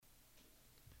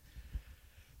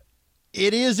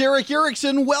It is Eric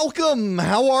Erickson. Welcome.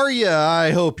 How are you?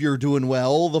 I hope you're doing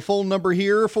well. The phone number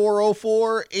here,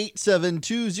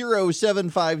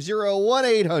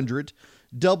 404-872-0750,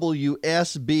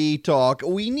 1-800-WSB Talk.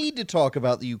 We need to talk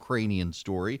about the Ukrainian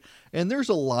story, and there's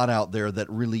a lot out there that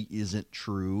really isn't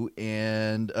true,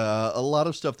 and a lot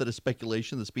of stuff that is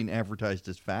speculation that's being advertised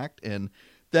as fact, and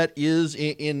that is,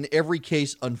 in every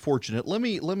case, unfortunate. Let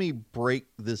me break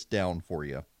this down for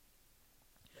you.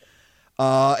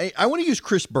 I want to use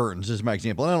Chris Burns as my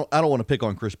example. I don't want to pick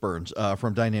on Chris Burns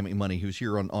from Dynamic Money, who's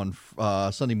here on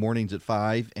Sunday mornings at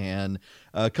 5 and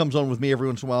comes on with me every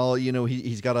once in a while. You know,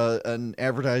 he's got an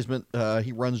advertisement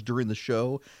he runs during the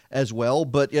show as well.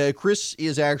 But Chris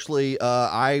is actually,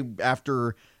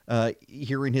 after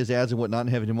hearing his ads and whatnot and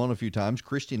having him on a few times,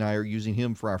 Christy and I are using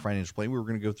him for our financial plan. We were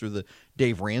going to go through the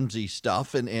Dave Ramsey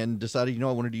stuff and decided,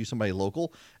 I wanted to use somebody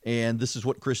local, and this is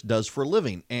what Chris does for a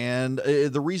living. And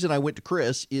the reason I went to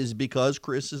Chris is because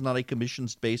Chris is not a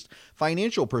commissions-based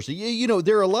financial person.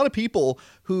 There are a lot of people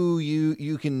who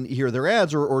you can hear their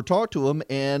ads or talk to them,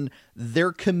 and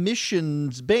they're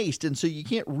commissions-based, and so you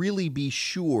can't really be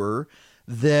sure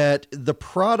that the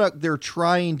product they're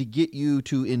trying to get you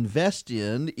to invest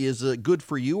in is good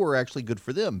for you or actually good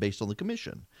for them based on the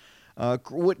commission.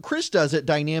 What Chris does at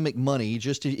Dynamic Money,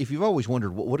 just if you've always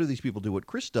wondered, what do these people do? What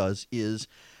Chris does is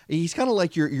he's kind of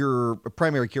like your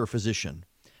primary care physician.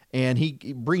 And he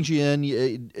brings you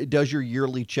in, does your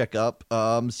yearly checkup,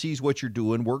 sees what you're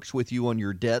doing, works with you on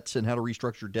your debts and how to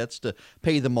restructure debts to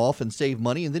pay them off and save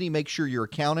money. And then he makes sure your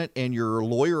accountant and your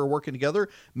lawyer are working together,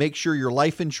 make sure your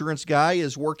life insurance guy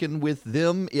is working with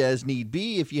them as need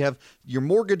be. If you have your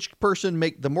mortgage person,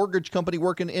 make the mortgage company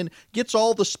working, and gets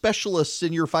all the specialists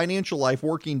in your financial life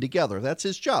working together. That's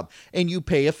his job. And you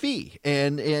pay a fee.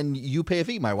 And you pay a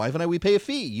fee. My wife and I, we pay a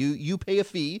fee. You pay a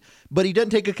fee, but he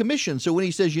doesn't take a commission. So when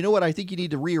he says, you know what, I think you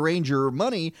need to rearrange your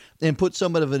money and put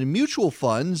some of it in mutual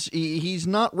funds, he's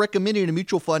not recommending a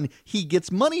mutual fund he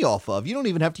gets money off of. You don't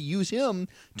even have to use him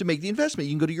to make the investment.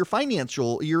 You can go to your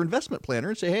investment planner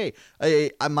and say,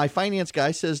 hey, my finance guy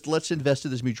says, let's invest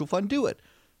in this mutual fund, do it.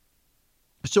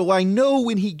 So I know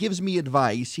when he gives me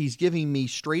advice, he's giving me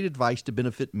straight advice to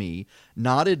benefit me,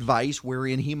 not advice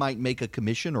wherein he might make a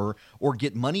commission or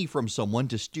get money from someone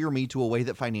to steer me to a way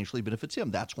that financially benefits him.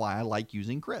 That's why I like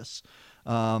using Chris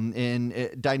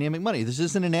and Dynamic Money. This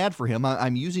isn't an ad for him.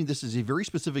 I'm using this as a very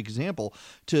specific example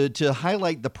to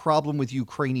highlight the problem with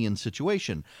Ukrainian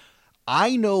situation.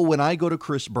 I know when I go to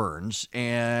Chris Burns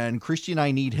and Christy and I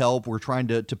need help, we're trying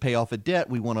to pay off a debt.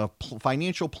 We want a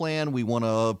financial plan. We want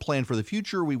to plan for the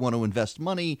future. We want to invest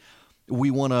money.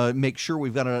 We want to make sure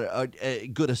we've got a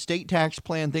good estate tax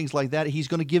plan, things like that. He's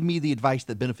going to give me the advice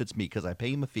that benefits me because I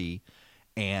pay him a fee,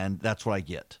 and that's what I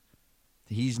get.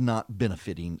 He's not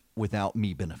benefiting without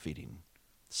me benefiting.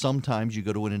 Sometimes you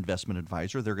go to an investment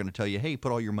advisor, they're going to tell you, hey,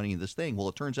 put all your money in this thing. Well,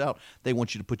 it turns out they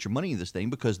want you to put your money in this thing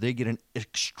because they get an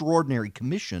extraordinary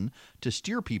commission to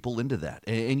steer people into that.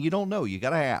 And you don't know. You got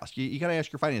to ask. You got to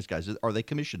ask your finance guys, are they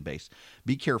commission-based?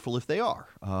 Be careful if they are,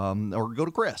 or go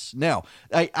to Chris. Now,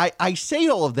 I say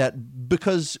all of that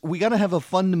because we got to have a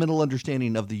fundamental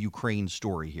understanding of the Ukraine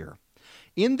story here.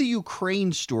 In the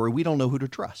Ukraine story, we don't know who to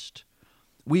trust.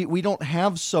 We don't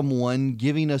have someone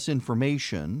giving us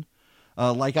information.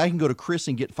 Like I can go to Chris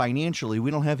and get financially. We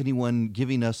don't have anyone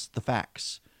giving us the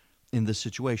facts in this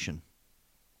situation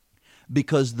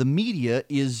because the media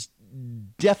is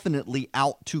definitely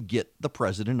out to get the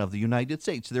president of the United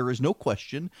States. There is no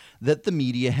question that the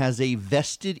media has a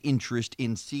vested interest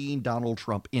in seeing Donald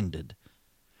Trump ended.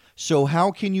 So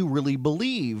how can you really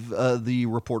believe the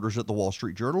reporters at the Wall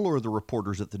Street Journal or the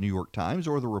reporters at the New York Times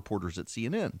or the reporters at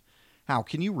CNN? How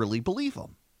can you really believe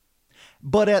them?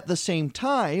 But at the same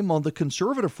time, on the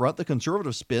conservative front, the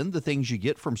conservative spin, the things you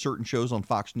get from certain shows on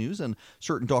Fox News and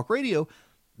certain talk radio,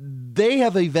 they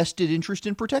have a vested interest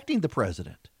in protecting the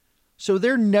president. So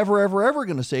they're never, ever, ever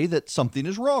going to say that something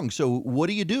is wrong. So what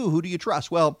do you do? Who do you trust?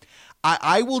 Well,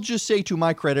 I will just say to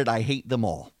my credit, I hate them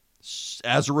all.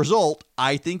 As a result,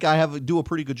 I think I do a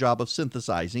pretty good job of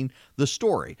synthesizing the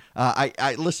story.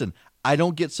 Listen, I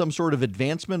don't get some sort of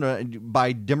advancement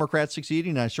by Democrats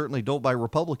succeeding. I certainly don't by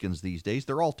Republicans these days.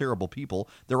 They're all terrible people.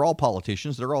 They're all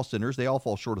politicians. They're all sinners. They all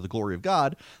fall short of the glory of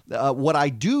God. What I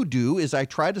do is I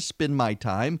try to spend my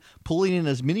time pulling in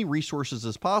as many resources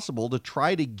as possible to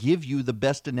try to give you the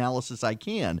best analysis I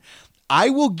can.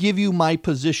 I will give you my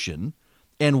position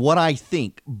and what I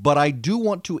think, but I do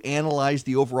want to analyze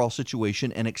the overall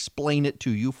situation and explain it to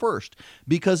you first,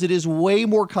 because it is way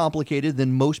more complicated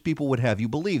than most people would have you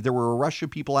believe. There were a rush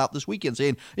of people out this weekend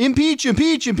saying, impeach,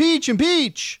 impeach, impeach,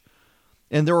 impeach.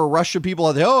 And there are Russian people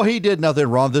out there, oh, he did nothing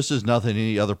wrong. This is nothing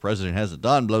any other president hasn't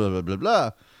done, blah, blah, blah, blah,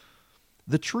 blah.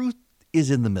 The truth is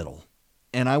in the middle.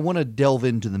 And I want to delve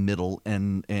into the middle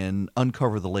and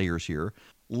uncover the layers here.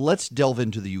 Let's delve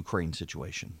into the Ukraine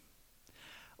situation.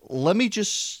 Let me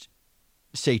just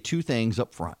say two things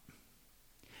up front.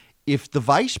 If the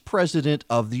vice president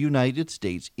of the United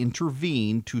States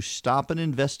intervened to stop an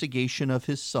investigation of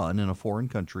his son in a foreign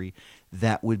country,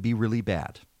 that would be really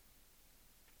bad.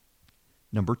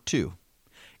 Number two,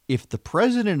 if the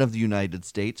president of the United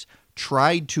States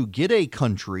tried to get a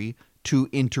country to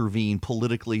intervene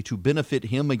politically to benefit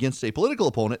him against a political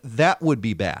opponent, that would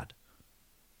be bad.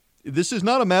 This is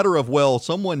not a matter of, well,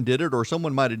 someone did it or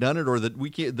someone might have done it or that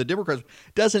we can't, the Democrats,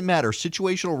 doesn't matter.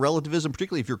 Situational relativism,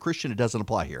 particularly if you're Christian, it doesn't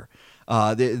apply here.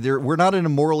 We're not in a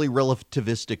morally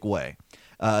relativistic way.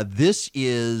 This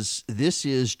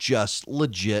is just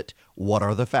legit. What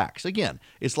are the facts? Again,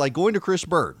 it's like going to Chris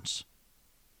Burns.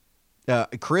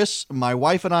 Chris, my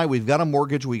wife and I, we've got a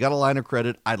mortgage. We got a line of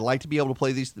credit. I'd like to be able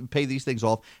to pay these things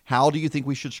off. How do you think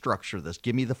we should structure this?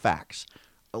 Give me the facts.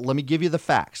 Let me give you the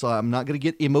facts. I'm not going to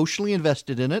get emotionally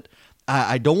invested in it.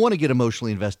 I don't want to get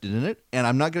emotionally invested in it. And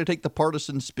I'm not going to take the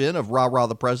partisan spin of rah-rah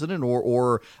the president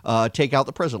or take out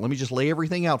the president. Let me just lay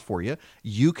everything out for you.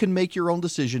 You can make your own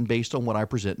decision based on what I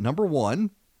present. Number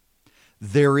one,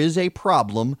 there is a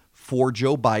problem for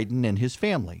Joe Biden and his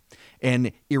family.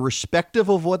 And irrespective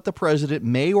of what the president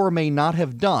may or may not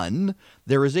have done,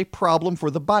 there is a problem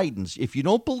for the Bidens. If you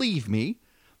don't believe me,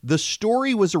 the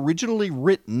story was originally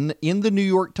written in the New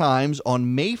York Times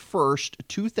on May 1st,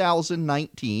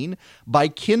 2019 by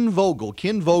Ken Vogel.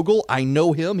 Ken Vogel, I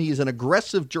know him. He's an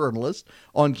aggressive journalist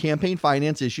on campaign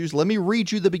finance issues. Let me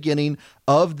read you the beginning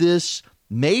of this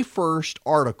May 1st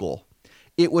article.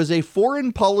 It was a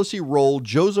foreign policy role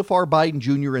Joseph R. Biden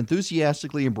Jr.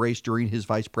 enthusiastically embraced during his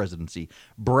vice presidency,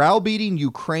 browbeating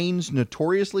Ukraine's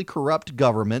notoriously corrupt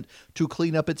government to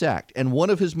clean up its act. And one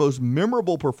of his most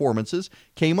memorable performances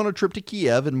came on a trip to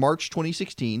Kiev in March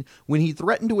 2016 when he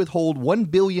threatened to withhold $1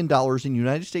 billion in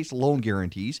United States loan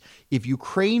guarantees if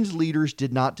Ukraine's leaders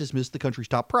did not dismiss the country's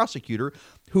top prosecutor,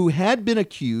 who had been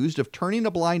accused of turning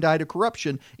a blind eye to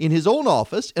corruption in his own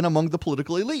office and among the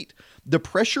political elite. The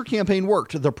pressure campaign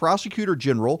worked. The prosecutor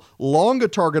general, long a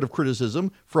target of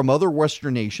criticism from other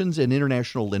Western nations and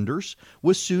international lenders,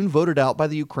 was soon voted out by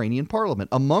the Ukrainian parliament.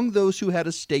 Among those who had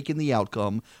a stake in the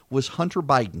outcome was Hunter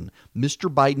Biden,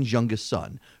 Mr. Biden's youngest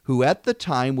son, who at the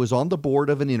time was on the board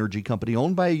of an energy company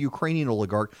owned by a Ukrainian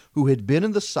oligarch who had been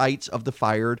in the sights of the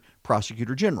fired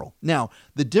prosecutor general. Now,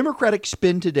 the Democratic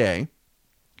spin today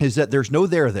is that there's no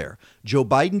there. Joe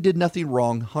Biden did nothing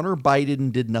wrong. Hunter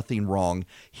Biden did nothing wrong.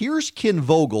 Here's Ken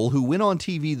Vogel, who went on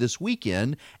TV this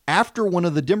weekend after one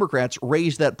of the Democrats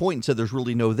raised that point and said there's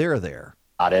really no there.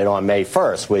 It on May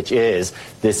 1st, which is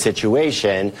this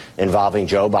situation involving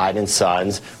Joe Biden's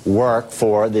son's work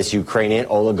for this Ukrainian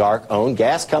oligarch-owned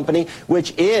gas company,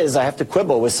 which is, I have to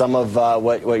quibble with some of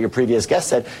what your previous guest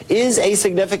said, is a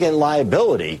significant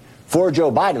liability for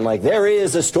Joe Biden. Like, there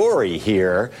is a story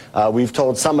here. We've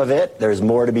told some of it. There's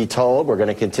more to be told. We're going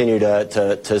to continue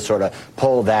to sort of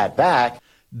pull that back.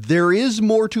 There is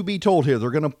more to be told here. They're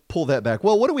going to pull that back.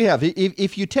 Well, what do we have?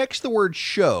 If you text the word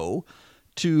show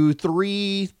to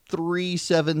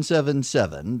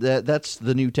 33777, that's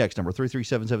the new text number,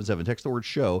 33777. Text the word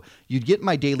show. You'd get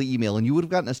my daily email, and you would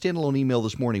have gotten a standalone email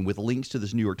this morning with links to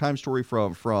this New York Times story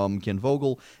from Ken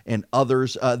Vogel and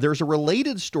others. There's a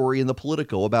related story in the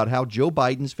Politico about how Joe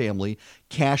Biden's family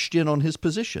cashed in on his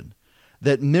position,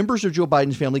 that members of Joe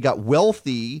Biden's family got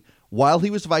wealthy while he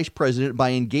was vice president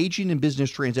by engaging in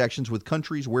business transactions with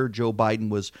countries where Joe Biden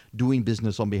was doing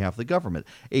business on behalf of the government.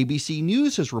 ABC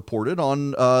News has reported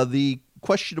on the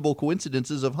questionable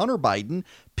coincidences of Hunter Biden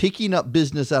picking up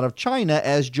business out of China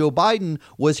as Joe Biden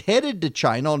was headed to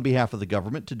China on behalf of the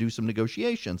government to do some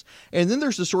negotiations. And then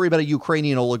there's the story about a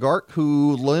Ukrainian oligarch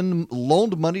who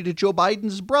loaned money to Joe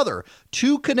Biden's brother.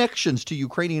 Two connections to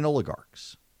Ukrainian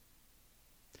oligarchs.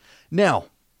 Now,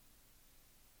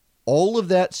 all of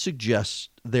that suggests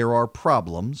there are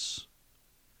problems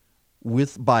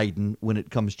with Biden when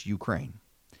it comes to Ukraine.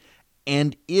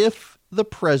 And if the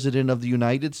president of the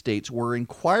United States were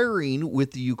inquiring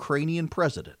with the Ukrainian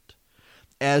president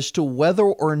as to whether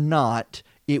or not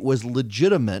it was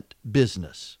legitimate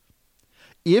business,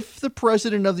 if the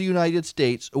president of the United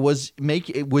States was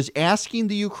asking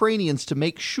the Ukrainians to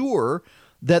make sure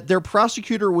that their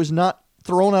prosecutor was not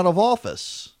thrown out of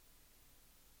office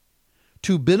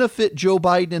to benefit Joe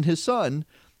Biden and his son,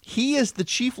 he, as the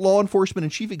chief law enforcement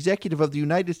and chief executive of the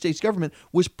United States government,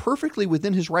 was perfectly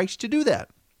within his rights to do that.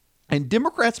 And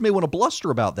Democrats may want to bluster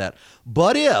about that.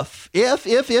 But if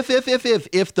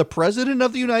the president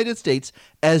of the United States,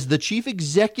 as the chief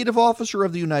executive officer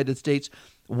of the United States,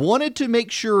 wanted to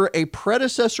make sure a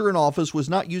predecessor in office was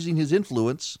not using his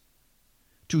influence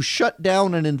to shut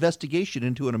down an investigation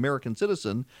into an American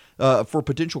citizen for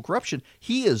potential corruption,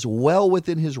 he is well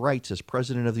within his rights as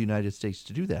president of the United States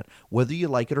to do that, whether you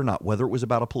like it or not, whether it was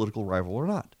about a political rival or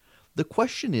not. The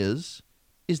question is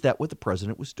that what the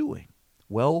president was doing?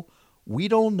 Well, we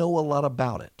don't know a lot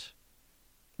about it.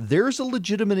 There's a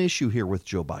legitimate issue here with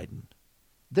Joe Biden.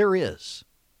 There is.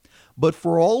 But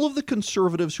for all of the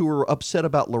conservatives who are upset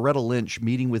about Loretta Lynch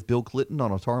meeting with Bill Clinton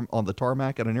on the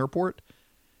tarmac at an airport,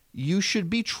 you should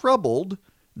be troubled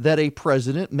that a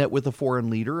president met with a foreign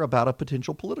leader about a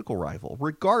potential political rival,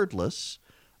 regardless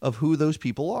of who those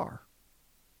people are.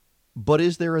 But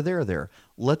is there a there?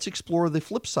 Let's explore the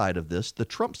flip side of this, the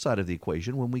Trump side of the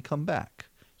equation, when we come back.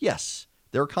 Yes,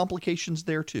 there are complications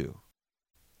there too.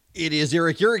 It is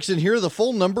Eric Erickson here. The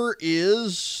phone number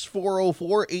is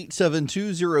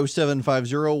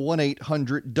 404-872-0750,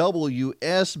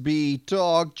 1-800-WSB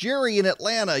Talk. Jerry in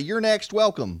Atlanta, you're next.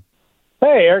 Welcome.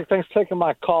 Hey, Eric, thanks for taking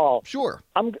my call. Sure.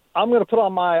 I'm going to put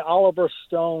on my Oliver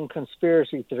Stone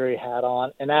conspiracy theory hat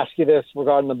on and ask you this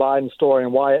regarding the Biden story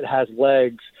and why it has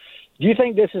legs. Do you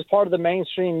think this is part of the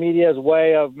mainstream media's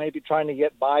way of maybe trying to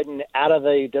get Biden out of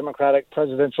the Democratic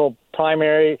presidential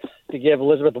primary to give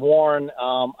Elizabeth Warren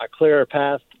a clearer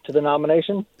path to the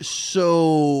nomination?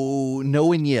 So,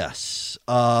 no and yes.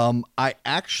 I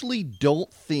actually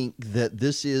don't think that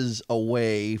this is a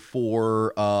way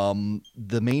for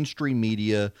the mainstream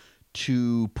media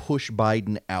to push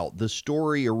Biden out. The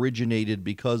story originated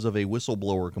because of a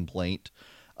whistleblower complaint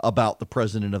about the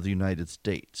president of the United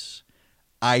States.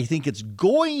 I think it's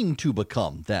going to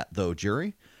become that, though,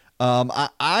 Jerry. I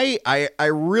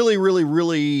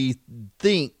really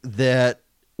think that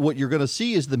what you're going to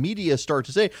see is the media start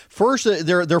to say first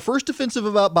they're first defensive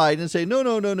about Biden and say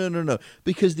no,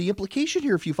 because the implication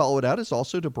here, if you follow it out, is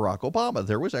also to Barack Obama.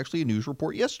 There was actually a news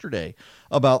report yesterday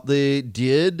about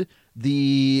did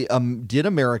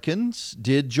Americans,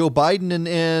 did Joe Biden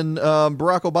and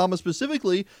Barack Obama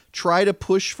specifically try to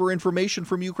push for information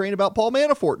from Ukraine about Paul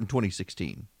Manafort in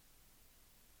 2016?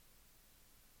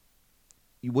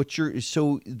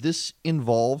 So this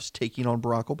involves taking on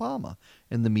Barack Obama,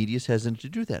 and the media is hesitant to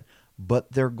do that.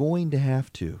 But they're going to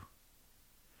have to,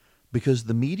 because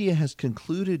the media has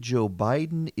concluded Joe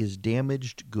Biden is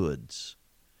damaged goods.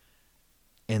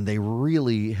 And they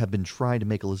really have been trying to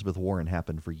make Elizabeth Warren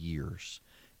happen for years.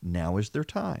 Now is their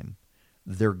time.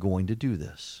 They're going to do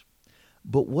this.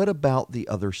 But what about the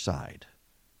other side?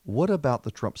 What about the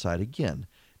Trump side? Again,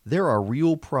 there are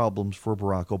real problems for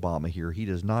Barack Obama here. He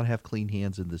does not have clean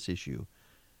hands in this issue.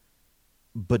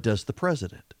 But does the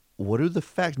president? What are the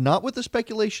facts? Not what the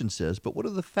speculation says, but what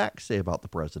do the facts say about the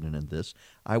president in this?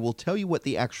 I will tell you what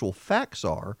the actual facts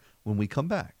are when we come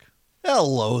back.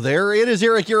 Hello there. It is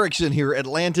Eric Erickson here,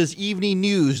 Atlanta's Evening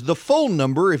News. The phone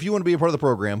number, if you want to be a part of the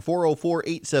program,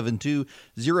 404-872-0750,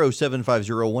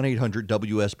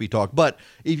 1-800-WSB Talk. But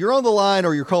if you're on the line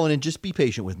or you're calling in, just be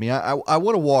patient with me. I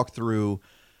want to walk through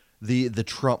the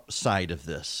Trump side of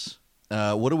this.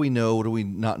 What do we know? What do we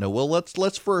not know? Well,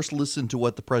 let's first listen to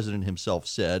what the president himself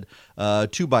said.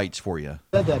 2 bites for you.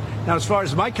 Now, as far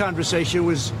as my conversation, it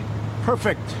was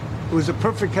perfect. It was a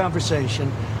perfect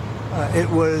conversation. It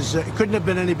couldn't have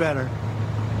been any better.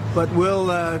 But we'll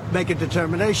make a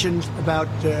determination about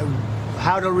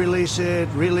how to release it,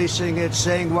 releasing it,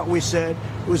 saying what we said.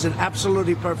 It was an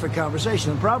absolutely perfect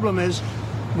conversation. The problem is,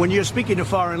 when you're speaking to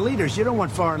foreign leaders, you don't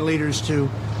want foreign leaders to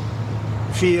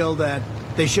feel that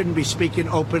they shouldn't be speaking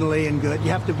openly and good.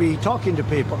 You have to be talking to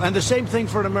people. And the same thing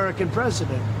for an American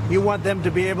president. You want them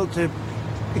to be able to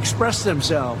express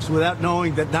themselves without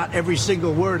knowing that not every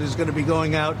single word is going to be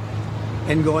going out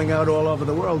all over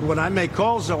the world. When I make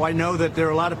calls, though, I know that there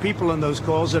are a lot of people in those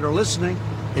calls that are listening,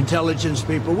 intelligence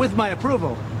people, with my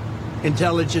approval,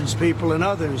 intelligence people and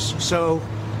others. So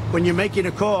when you're making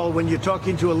a call, when you're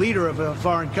talking to a leader of a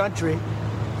foreign country,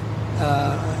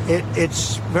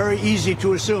 it's very easy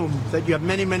to assume that you have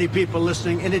many, many people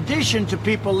listening, in addition to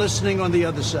people listening on the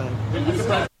other side.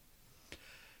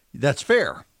 That's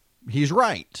fair. He's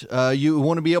right. You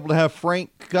want to be able to have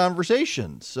frank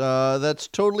conversations. That's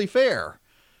totally fair.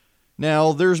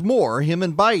 Now, there's more. Him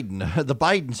and Biden, the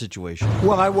Biden situation.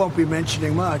 Well, I won't be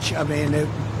mentioning much. I mean,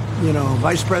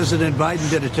 Vice President Biden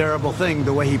did a terrible thing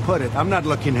the way he put it. I'm not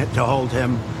looking to hold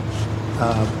him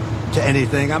to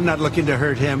anything. I'm not looking to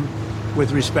hurt him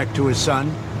with respect to his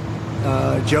son.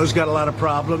 Joe's got a lot of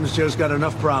problems. Joe's got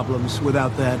enough problems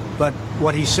without that. But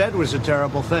what he said was a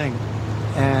terrible thing.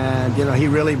 And, he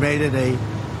really made it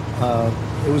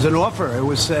it was an offer. It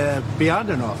was beyond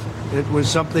an offer. It was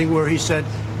something where he said,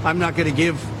 I'm not going to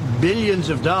give billions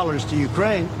of dollars to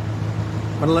Ukraine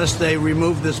unless they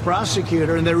remove this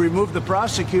prosecutor. And they removed the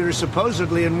prosecutor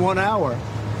supposedly in 1 hour.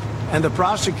 And the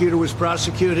prosecutor was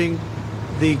prosecuting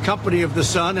the company of the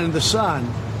Sun and the Sun.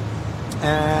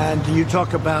 And you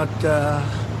talk about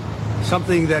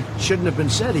something that shouldn't have been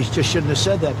said. He just shouldn't have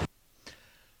said that.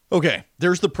 Okay,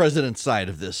 there's the president's side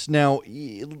of this. Now,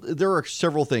 there are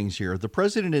several things here. The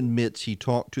president admits he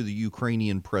talked to the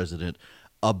Ukrainian president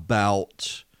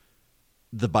about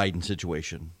the Biden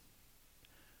situation.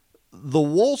 The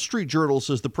Wall Street Journal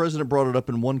says the president brought it up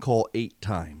in one call 8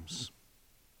 times.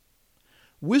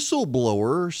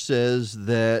 Whistleblower says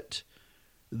that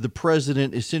the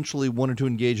president essentially wanted to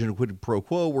engage in a quid pro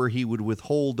quo where he would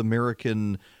withhold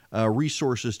American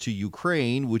resources to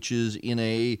Ukraine, which is in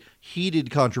a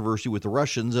heated controversy with the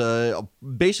Russians,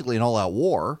 basically an all-out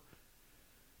war,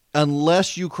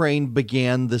 unless Ukraine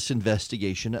began this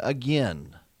investigation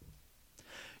again.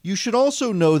 You should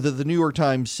also know that the New York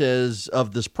Times says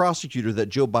of this prosecutor that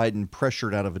Joe Biden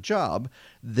pressured out of a job,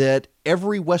 that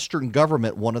every Western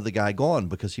government wanted the guy gone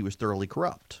because he was thoroughly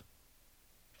corrupt.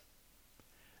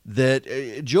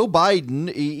 That Joe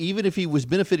Biden, even if he was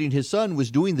benefiting his son, was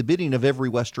doing the bidding of every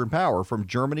Western power, from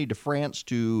Germany to France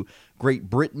to Great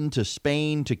Britain to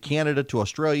Spain to Canada to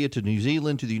Australia to New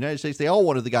Zealand to the United States. They all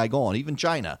wanted the guy gone. Even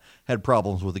China had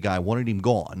problems with the guy, wanted him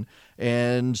gone.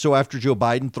 And so after Joe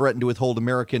Biden threatened to withhold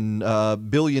 $1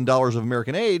 billion of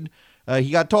American aid,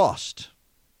 he got tossed.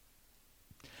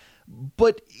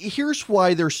 But here's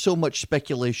why there's so much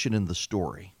speculation in the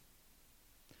story.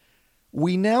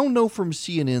 We now know from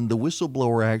CNN the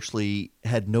whistleblower actually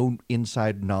had no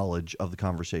inside knowledge of the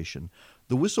conversation.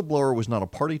 The whistleblower was not a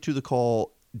party to the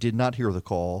call, did not hear the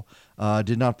call,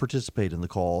 did not participate in the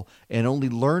call, and only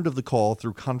learned of the call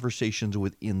through conversations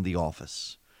within the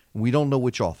office. We don't know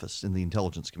which office in the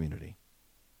intelligence community.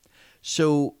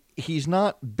 So he's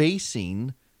not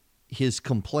basing his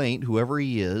complaint, whoever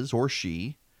he is or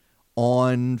she,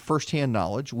 on firsthand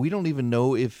knowledge. We don't even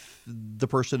know if the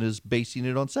person is basing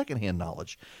it on secondhand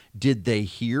knowledge. Did they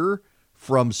hear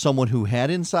from someone who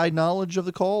had inside knowledge of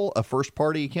the call, a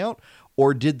first-party account,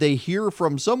 or did they hear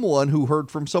from someone who heard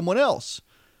from someone else?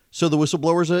 So the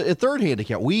whistleblower's a third-hand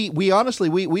account. We honestly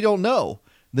don't know.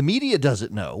 The media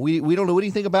doesn't know. We don't know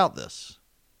anything about this.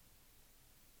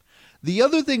 The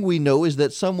other thing we know is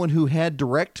that someone who had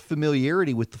direct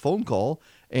familiarity with the phone call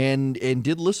and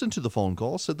did listen to the phone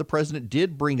call said the president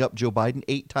did bring up Joe Biden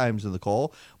 8 times in the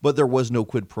call, but there was no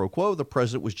quid pro quo. The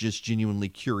president was just genuinely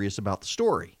curious about the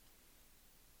story.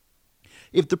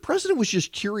 If the president was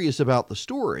just curious about the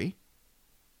story,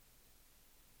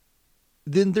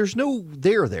 then there's no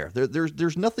there.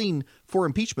 There's nothing for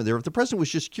impeachment there. If the president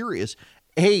was just curious,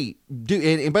 hey,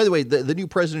 and by the way, the new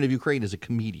president of Ukraine is a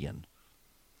comedian.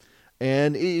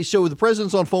 And so the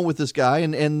president's on phone with this guy,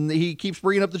 and he keeps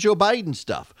bringing up the Joe Biden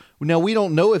stuff. Now, we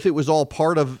don't know if it was all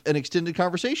part of an extended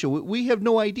conversation. We have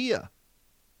no idea.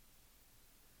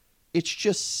 It's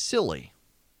just silly.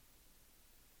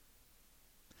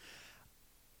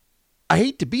 I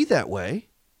hate to be that way.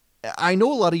 I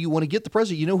know a lot of you want to get the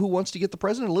president. You know who wants to get the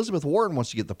president? Elizabeth Warren wants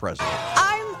to get the president.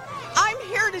 I'm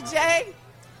here today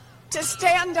to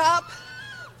stand up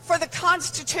for the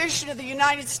Constitution of the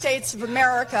United States of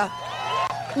America.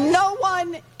 No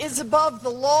one is above the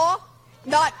law,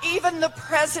 not even the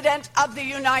President of the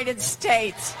United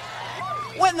States.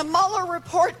 When the Mueller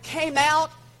report came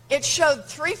out, it showed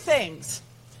 3 things.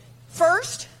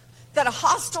 First, that a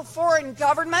hostile foreign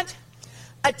government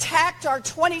attacked our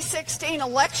 2016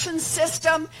 election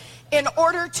system in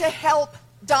order to help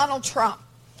Donald Trump.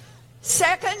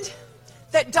 Second,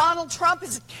 that Donald Trump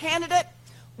as a candidate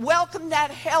welcomed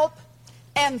that help.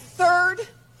 And third,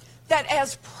 that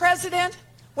as president,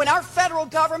 when our federal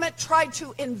government tried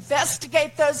to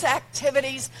investigate those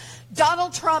activities,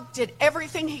 Donald Trump did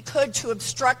everything he could to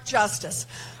obstruct justice.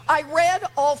 I read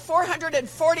all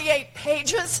 448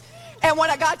 pages, and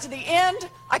when I got to the end,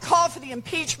 I called for the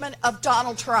impeachment of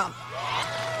Donald Trump.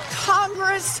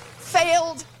 Congress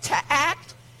failed to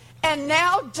act, and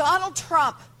now Donald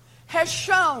Trump has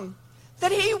shown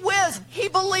that he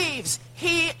believes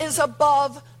he is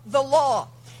above the law.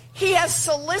 He has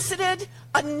solicited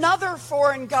another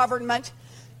foreign government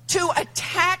to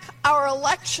attack our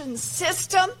election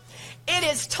system. It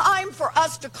is time for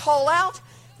us to call out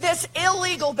this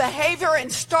illegal behavior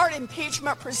and start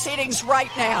impeachment proceedings right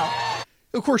now.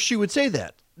 Of course, she would say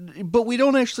that, but we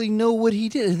don't actually know what he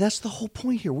did. And that's the whole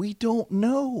point here. We don't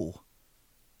know.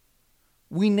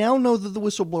 We now know that the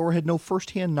whistleblower had no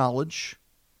firsthand knowledge.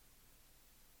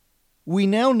 We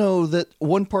now know that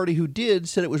one party who did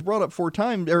said it was brought up 4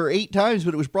 times or 8 times,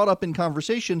 but it was brought up in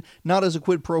conversation, not as a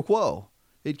quid pro quo.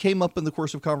 It came up in the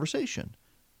course of conversation.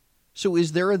 So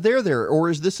is there a there, or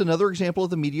is this another example of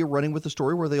the media running with the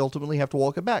story where they ultimately have to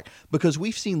walk it back? Because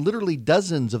we've seen literally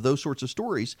dozens of those sorts of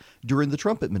stories during the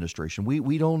Trump administration.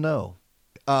 We don't know.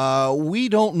 We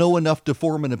don't know enough to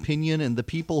form an opinion, and the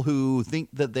people who think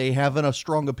that they have a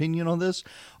strong opinion on this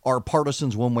are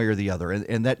partisans one way or the other.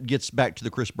 And that gets back to the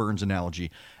Chris Burns analogy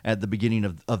at the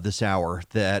beginning of this hour,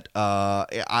 that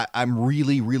I'm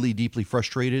really, really deeply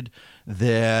frustrated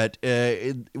that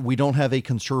we don't have a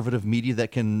conservative media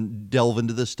that can delve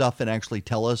into this stuff and actually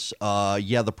tell us,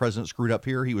 yeah, the president screwed up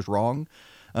here, he was wrong.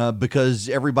 Because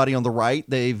everybody on the right,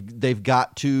 they've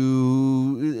got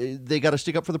to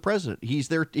stick up for the president. He's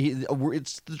there.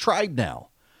 It's the tribe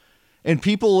now, and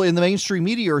people in the mainstream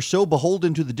media are so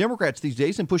beholden to the Democrats these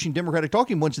days and pushing Democratic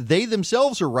talking points. They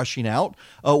themselves are rushing out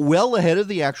well ahead of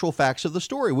the actual facts of the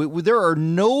story. There are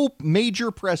no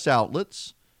major press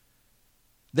outlets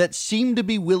that seem to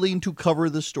be willing to cover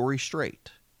the story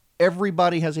straight.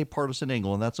 Everybody has a partisan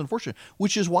angle, and that's unfortunate,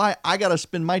 which is why I got to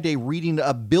spend my day reading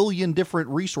a billion different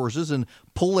resources and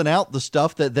pulling out the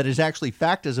stuff that is actually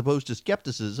fact as opposed to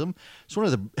skepticism. It's one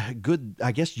of the good,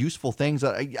 I guess, useful things.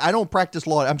 I don't practice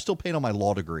law. I'm still paying on my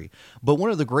law degree. But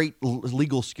one of the great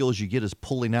legal skills you get is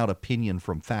pulling out opinion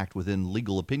from fact within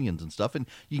legal opinions and stuff, and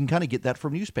you can kind of get that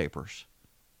from newspapers.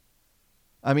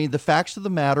 I mean, the facts of the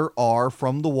matter are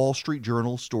from the Wall Street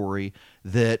Journal story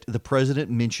that the president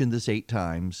mentioned this 8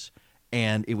 times,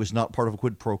 and it was not part of a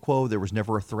quid pro quo. There was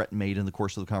never a threat made in the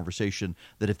course of the conversation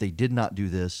that if they did not do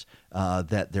this,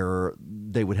 that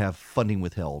they would have funding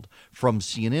withheld. From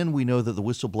CNN, we know that the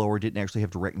whistleblower didn't actually have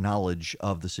direct knowledge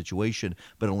of the situation,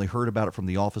 but only heard about it from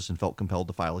the office and felt compelled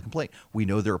to file a complaint. We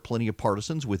know there are plenty of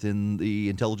partisans within the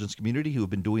intelligence community who have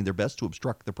been doing their best to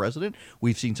obstruct the president.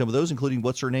 We've seen some of those, including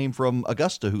what's her name from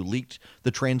Augusta, who leaked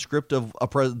the transcript of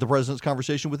the president's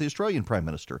conversation with the Australian prime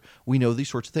minister. We know these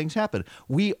sorts of things happen.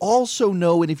 We also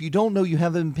know, and if you don't know, you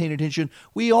haven't been paying attention,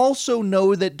 we also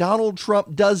know that Donald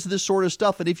Trump does this sort of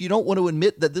stuff, and if you don't want to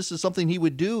admit that this is something he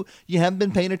would do, you haven't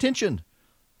been paying attention.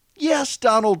 Yes,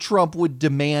 Donald Trump would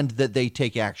demand that they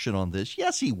take action on this.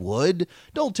 Yes, he would.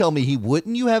 Don't tell me he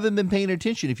wouldn't. You haven't been paying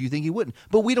attention if you think he wouldn't.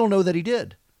 But we don't know that he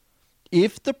did.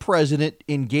 If the president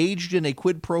engaged in a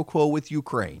quid pro quo with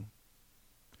Ukraine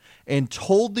and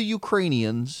told the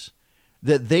Ukrainians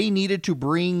that they needed to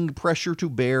bring pressure to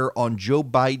bear on Joe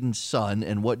Biden's son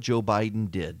and what Joe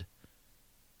Biden did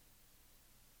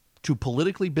to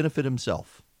politically benefit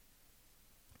himself,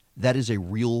 that is a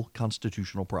real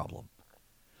constitutional problem.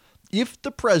 If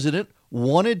the president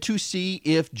wanted to see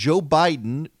if Joe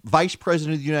Biden, vice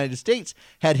president of the United States,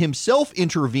 had himself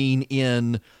intervene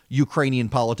in Ukrainian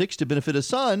politics to benefit his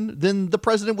son, then the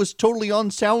president was totally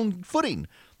on sound footing.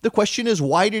 The question is,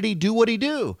 why did he do what he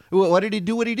do? Why did he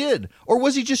do what he did? Or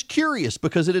was he just curious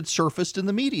because it had surfaced in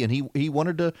the media and he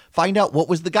wanted to find out what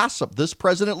was the gossip? This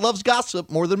president loves gossip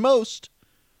more than most.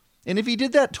 And if he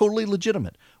did that, totally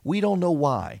legitimate. We don't know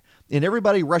why. And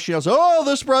everybody rushing out, oh,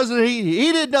 this president,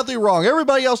 he did nothing wrong.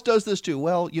 Everybody else does this too.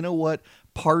 Well, you know what?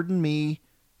 Pardon me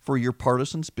for your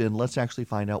partisan spin. Let's actually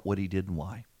find out what he did and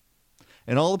why.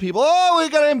 And all the people, oh, we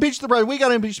got to impeach the president. We got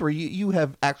to impeach the president. You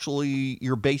have actually,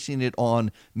 you're basing it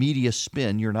on media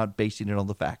spin. You're not basing it on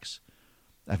the facts.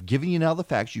 I've given you now the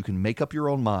facts. You can make up your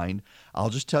own mind. I'll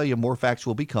just tell you more facts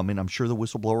will be coming. I'm sure the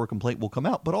whistleblower complaint will come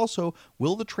out, but also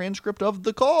will the transcript of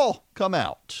the call come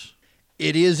out?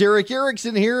 It is Eric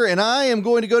Erickson here, and I am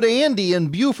going to go to Andy in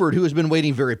Beaufort, who has been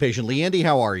waiting very patiently. Andy,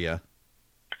 how are you?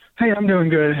 Hey, I'm doing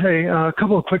good. Hey, a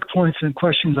couple of quick points and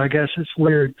questions, I guess. It's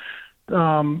weird.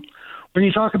 When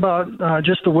you talk about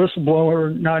just the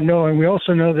whistleblower not knowing, we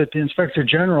also know that the Inspector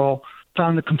General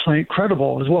found the complaint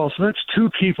credible as well. So that's 2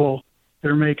 people that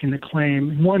are making the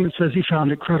claim. One that says he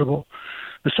found it credible.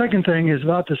 The second thing is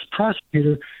about this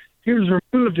prosecutor. He was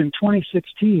removed in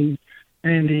 2016,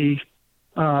 and the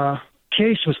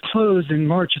case was closed in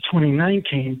March of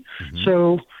 2019. Mm-hmm.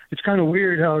 So it's kind of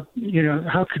weird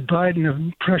how could Biden have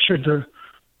pressured the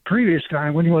previous guy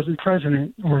when he wasn't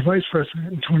president or vice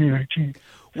president in 2019.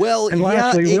 Well, and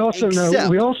lastly, we also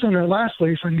know,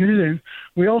 lastly, if I can get it in,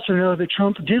 we also know that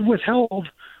Trump did withhold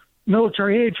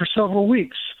military aid for several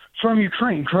weeks from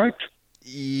Ukraine, correct?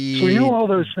 So we know all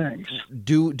those things.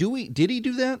 Did he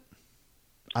do that?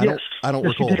 Yes. I don't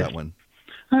recall that one.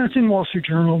 It's in Wall Street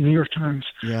Journal, New York Times.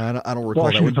 Yeah, I don't recall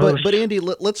Washington that one. But Andy,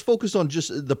 let's focus on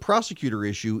just the prosecutor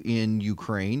issue in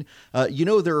Ukraine.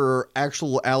 There are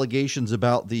actual allegations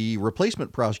about the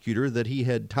replacement prosecutor that he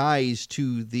had ties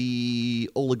to the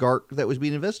oligarch that was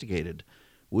being investigated,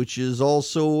 which is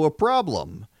also a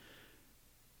problem.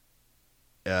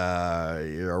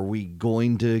 Are we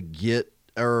going to get,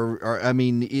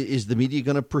 is the media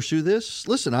going to pursue this?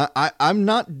 Listen, I'm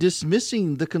not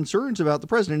dismissing the concerns about the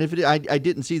president. I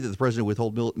didn't see that the president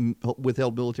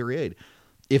withheld military aid.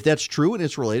 If that's true and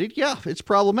it's related, yeah, it's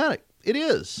problematic. It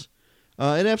is.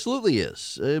 It absolutely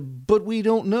is. But we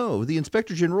don't know. The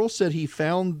Inspector General said he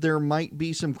found there might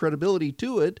be some credibility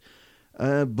to it.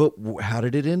 But how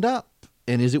did it end up?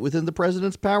 And is it within the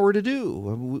president's power to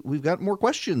do? We've got more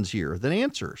questions here than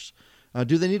answers.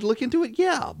 Do they need to look into it?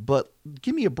 Yeah, but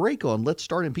give me a break on let's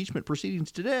start impeachment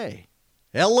proceedings today.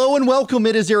 Hello and welcome.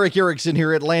 It is Eric Erickson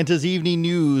here, Atlanta's Evening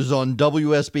News on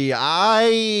WSB.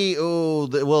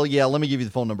 Let me give you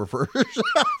the phone number first.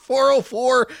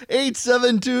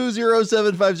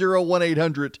 404-872-0750,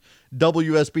 1-800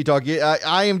 WSB Talk.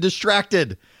 I am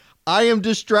distracted. I am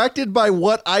distracted by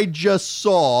what I just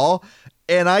saw,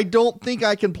 and I don't think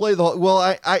I can play the whole.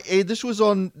 Well, this was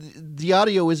on. The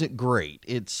audio isn't great.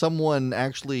 It's someone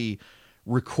actually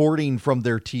recording from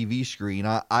their TV screen.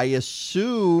 I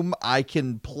assume I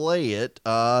can play it.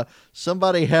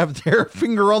 Somebody have their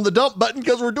finger on the dump button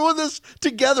because we're doing this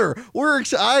together.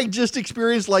 I just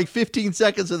experienced like 15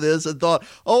 seconds of this and thought,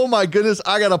 oh my goodness,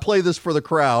 I got to play this for the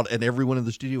crowd. And everyone in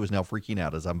the studio is now freaking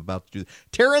out as I'm about to do this.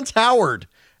 Terrence Howard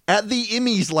at the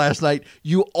Emmys last night.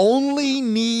 You only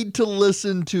need to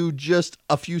listen to just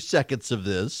a few seconds of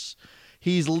this.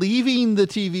 He's leaving the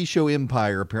TV show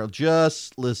Empire, apparently.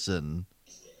 Just listen.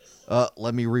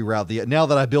 Let me reroute now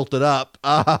that I built it up.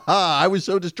 I was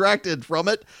so distracted from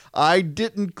it. I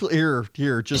didn't clear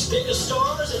here. Just biggest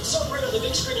stars and celebrate on the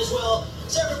big screen as well.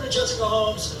 Sarah and Jessica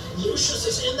Holmes. Lucius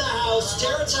is in the house.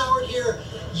 Terrence Howard here.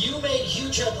 You made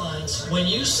huge headlines when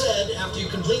you said after you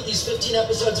complete these 15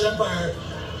 episodes of Empire,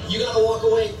 you got to walk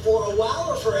away for a while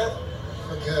or forever.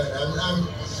 For good.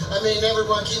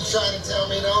 Everyone keeps trying to tell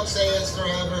me don't say it's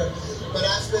forever. But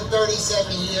I've spent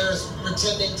 37 years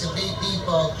pretending to be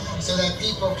people so that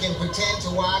people can pretend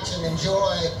to watch and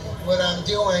enjoy what I'm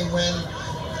doing when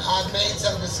I've made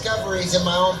some discoveries in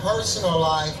my own personal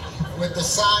life with the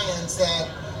science that,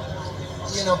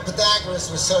 Pythagoras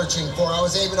was searching for. I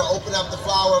was able to open up the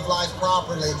flower of life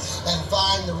properly and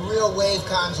find the real wave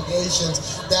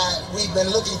conjugations that we've been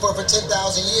looking for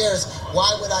 10,000 years.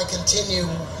 Why would I continue,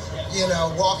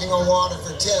 walking on water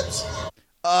for tips?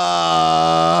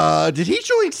 Did he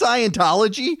join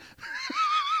Scientology?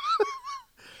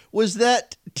 Was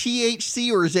that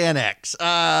THC or Xanax?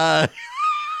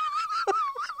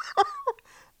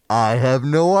 I have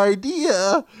no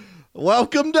idea.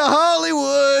 Welcome to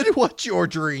Hollywood. What's your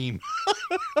dream?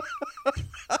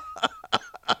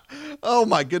 Oh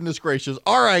my goodness gracious.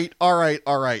 All right.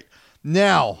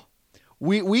 Now,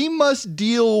 we must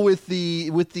deal with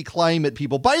the climate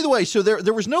people. By the way, so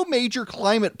there was no major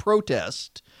climate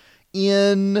protest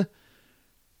in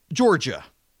Georgia.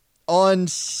 On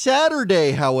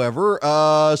Saturday, however,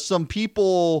 some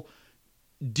people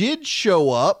did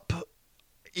show up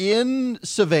in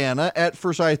Savannah at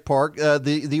Forsyth Park.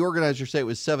 The organizers say it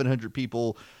was 700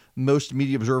 people. Most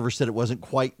media observers said it wasn't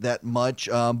quite that much,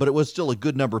 but it was still a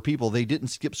good number of people. They didn't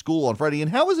skip school on Friday.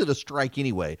 And how is it a strike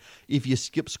anyway if you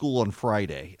skip school on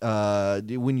Friday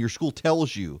when your school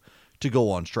tells you to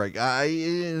go on strike? I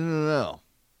don't know.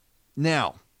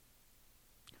 Now,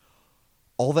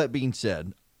 all that being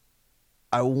said,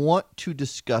 I want to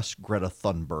discuss Greta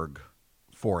Thunberg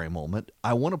for a moment.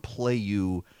 I want to play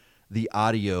you the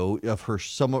audio of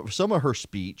some of her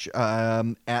speech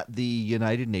at the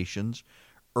United Nations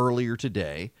earlier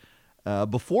today.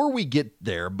 Before we get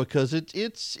there, because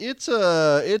it's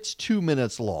 2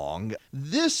 minutes long.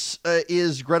 This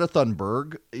is Greta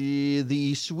Thunberg,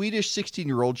 the Swedish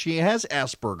 16-year-old. She has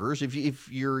Asperger's.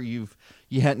 If you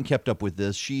hadn't kept up with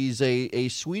this, she's a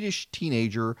Swedish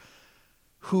teenager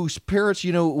whose parents,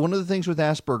 one of the things with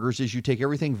Asperger's is you take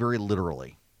everything very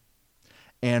literally.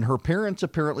 And her parents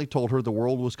apparently told her the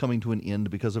world was coming to an end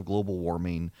because of global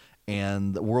warming,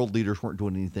 and the world leaders weren't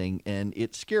doing anything, and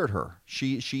it scared her.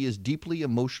 She is deeply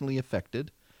emotionally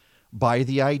affected by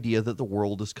the idea that the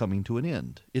world is coming to an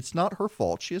end. It's not her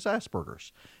fault. She has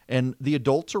Asperger's. And the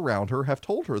adults around her have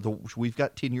told her we've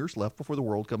got 10 years left before the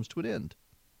world comes to an end.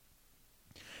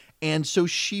 And so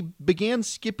she began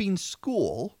skipping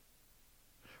school.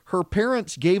 Her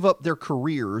parents gave up their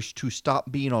careers to stop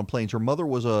being on planes. Her mother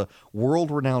was a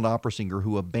world-renowned opera singer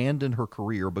who abandoned her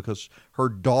career because her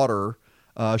daughter,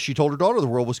 she told her daughter the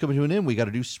world was coming to an end. We got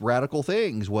to do radical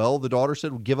things. Well, the daughter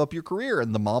said, give up your career,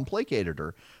 and the mom placated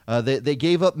her. They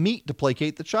gave up meat to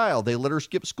placate the child. They let her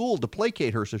skip school to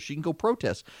placate her so she can go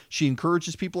protest. She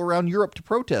encourages people around Europe to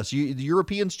protest. The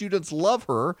European students love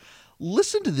her.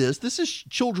 Listen to this. This is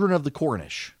Children of the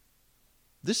Cornish.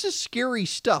 This is scary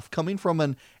stuff coming from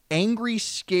an angry,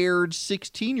 scared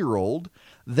 16-year-old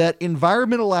that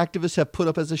environmental activists have put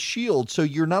up as a shield. So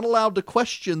you're not allowed to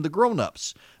question the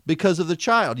grown-ups because of the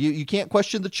child. You can't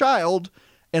question the child,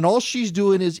 and all she's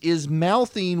doing is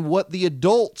mouthing what the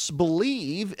adults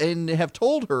believe and have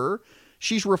told her.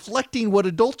 She's reflecting what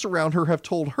adults around her have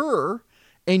told her,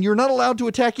 and you're not allowed to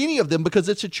attack any of them because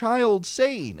it's a child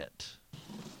saying it.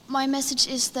 My message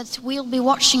is that we'll be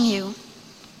watching you.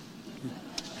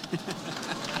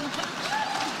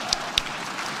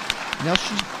 Now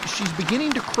she's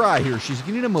beginning to cry here. She's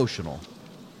getting emotional.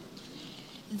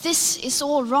 This is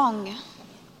all wrong.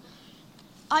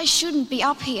 I shouldn't be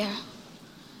up here.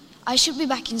 I should be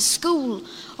back in school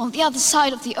on the other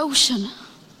side of the ocean.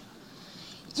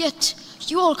 Yet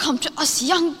you all come to us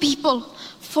young people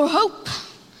for hope.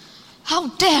 How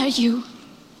dare you?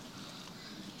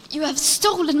 You have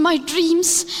stolen my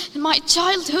dreams and my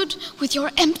childhood with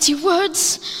your empty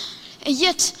words, and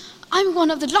yet I'm one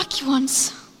of the lucky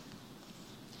ones.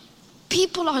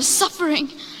 People are suffering,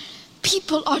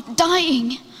 people are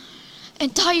dying,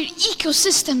 entire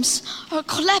ecosystems are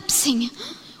collapsing.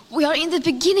 We are in the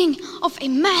beginning of a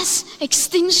mass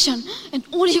extinction, and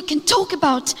all you can talk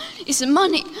about is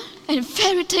money and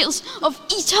fairy tales of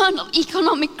eternal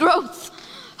economic growth.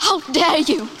 How dare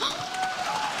you?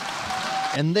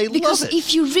 And they love it. Because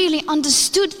if you really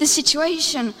understood the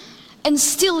situation and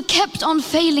still kept on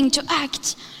failing to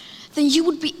act, then you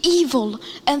would be evil,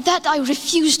 and that I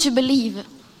refuse to believe.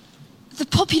 The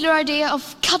popular idea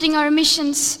of cutting our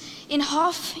emissions in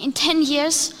half in 10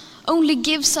 years only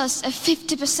gives us a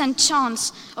 50%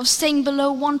 chance of staying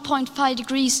below 1.5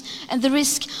 degrees and the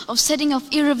risk of setting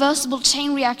off irreversible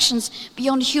chain reactions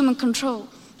beyond human control.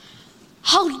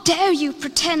 How dare you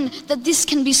pretend that this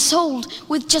can be solved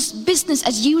with just business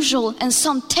as usual and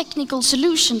some technical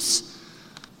solutions?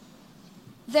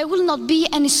 There will not be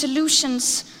any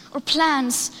solutions or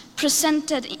plans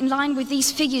presented in line with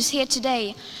these figures here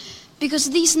today,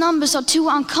 because these numbers are too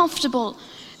uncomfortable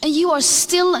and you are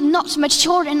still not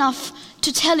mature enough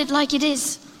to tell it like it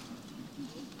is.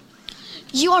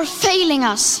 You are failing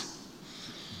us,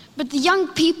 but the young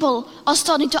people are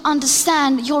starting to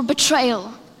understand your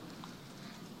betrayal.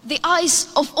 The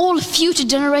eyes of all future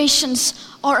generations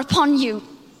are upon you.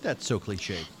 That's so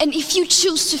cliche. And if you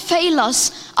choose to fail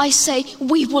us, I say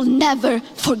we will never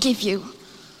forgive you.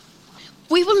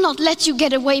 We will not let you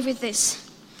get away with this.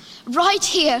 Right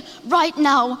here, right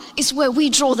now, is where we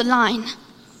draw the line.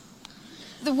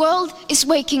 The world is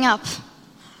waking up,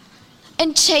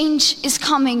 and change is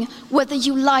coming whether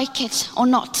you like it or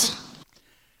not.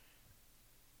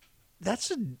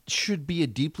 That should be a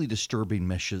deeply disturbing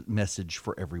message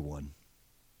for everyone.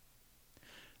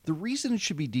 The reason it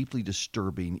should be deeply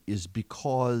disturbing is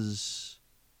because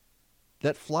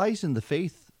that flies in the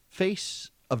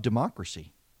face of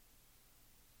democracy.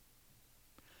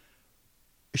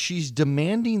 She's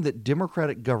demanding that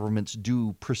democratic governments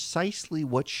do precisely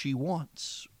what she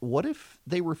wants. What if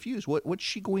they refuse? What's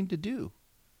she going to do?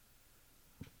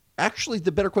 Actually,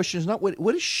 the better question is not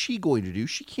what is she going to do?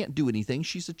 She can't do anything.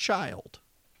 She's a child.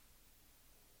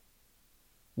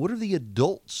 What are the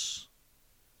adults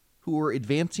who are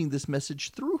advancing this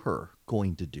message through her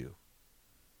going to do?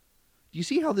 Do you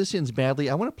see how this ends badly?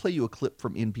 I want to play you a clip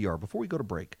from NPR before we go to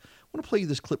break. I want to play you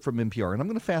this clip from NPR, and I'm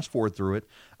going to fast forward through it.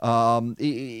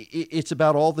 It's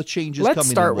about all the changes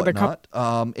coming and whatnot.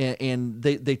 And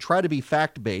they try to be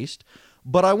fact-based.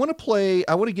 But I want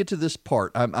to get to this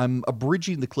part. I'm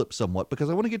abridging the clip somewhat because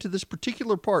I want to get to this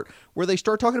particular part where they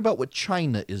start talking about what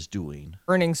China is doing.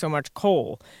 Burning so much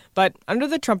coal. But under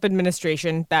the Trump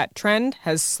administration, that trend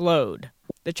has slowed.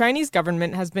 The Chinese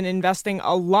government has been investing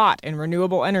a lot in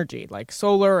renewable energy, like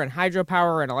solar and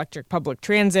hydropower and electric public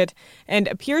transit, and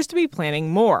appears to be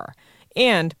planning more.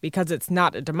 And because it's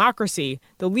not a democracy,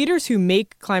 the leaders who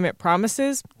make climate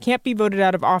promises can't be voted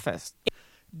out of office.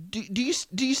 Do you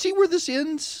see where this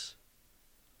ends?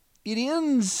 It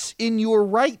ends in your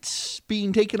rights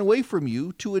being taken away from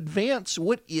you to advance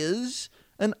what is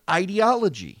an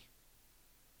ideology.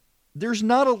 There's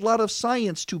not a lot of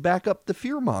science to back up the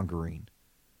fear-mongering.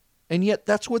 And yet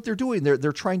that's what they're doing.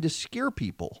 They're trying to scare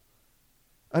people.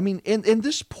 I mean, and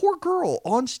this poor girl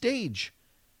on stage,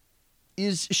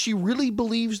 she really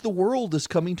believes the world is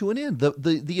coming to an end.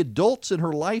 The adults in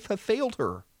her life have failed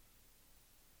her.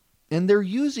 And they're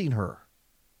using her.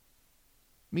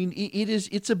 I mean,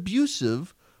 it's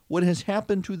abusive what has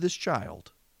happened to this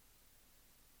child.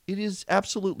 It is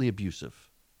absolutely abusive.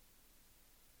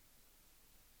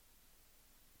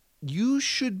 You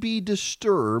should be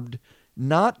disturbed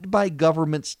not by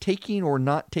governments taking or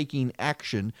not taking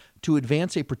action to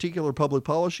advance a particular public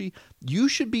policy, you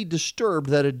should be disturbed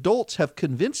that adults have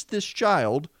convinced this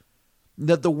child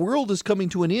that the world is coming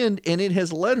to an end, and it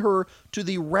has led her to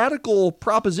the radical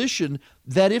proposition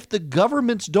that if the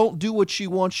governments don't do what she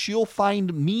wants, she'll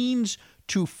find means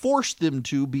to force them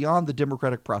to beyond the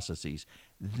democratic processes.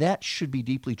 That should be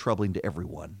deeply troubling to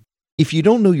everyone. If you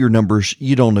don't know your numbers,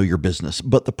 you don't know your business.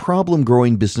 But the problem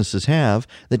growing businesses have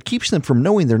that keeps them from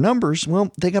knowing their numbers,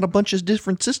 well, they got a bunch of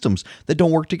different systems that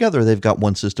don't work together. They've got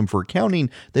one system for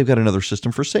accounting. They've got another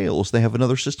system for sales. They have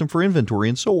another system for inventory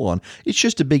and so on. It's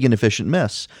just a big inefficient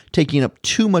mess, taking up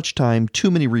too much time, too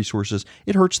many resources.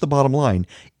 It hurts the bottom line.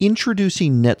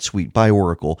 Introducing NetSuite by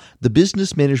Oracle, the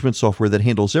business management software that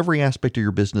handles every aspect of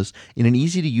your business in an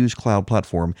easy-to-use cloud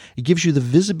platform. It gives you the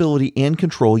visibility and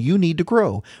control you need to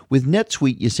grow. With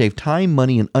NetSuite, you save time,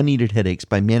 money, and unneeded headaches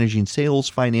by managing sales,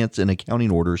 finance, and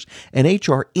accounting orders and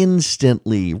HR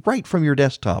instantly, right from your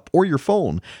desktop or your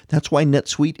phone. That's why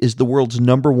NetSuite is the world's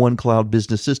 #1 cloud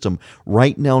business system.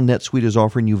 Right now, NetSuite is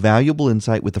offering you valuable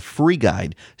insight with a free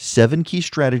guide, 7 key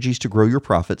strategies to grow your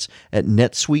profits at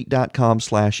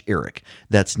netsuite.com/Eric.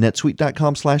 That's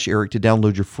netsuite.com/Eric to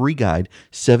download your free guide,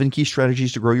 7 key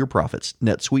strategies to grow your profits.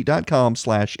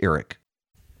 netsuite.com/Eric.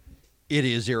 It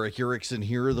is Eric Erickson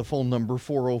here. The phone number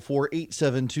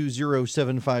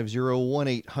 404-872-0750,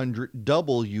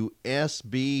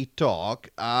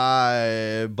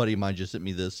 1-800-WSB-TALK. Buddy of mine just sent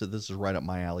me this, so this is right up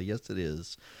my alley. Yes, it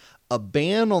is. A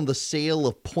ban on the sale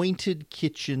of pointed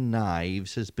kitchen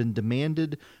knives has been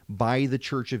demanded by the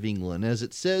Church of England, as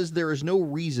it says there is no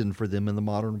reason for them in the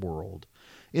modern world.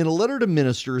 In a letter to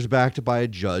ministers backed by a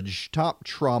judge, top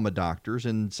trauma doctors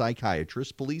and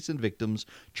psychiatrists, police and victims,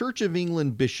 Church of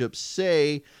England bishops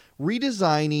say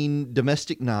redesigning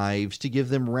domestic knives to give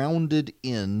them rounded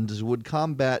ends would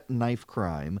combat knife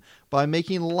crime by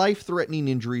making life-threatening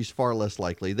injuries far less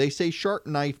likely. They say sharp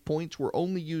knife points were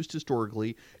only used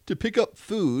historically to pick up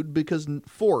food because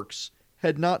forks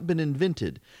had not been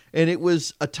invented, and it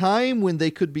was a time when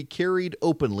they could be carried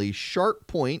openly. Sharp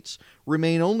points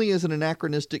remain only as an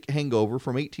anachronistic hangover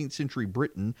from 18th century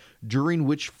Britain, during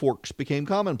which forks became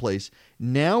commonplace.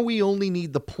 Now we only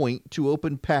need the point to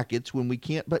open packets when we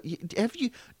can't. But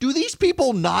do these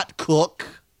people not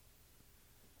cook?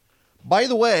 By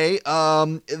the way,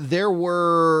 there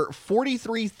were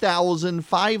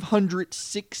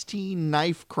 43,516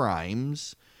 knife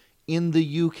crimes in the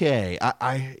UK.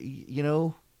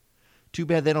 Too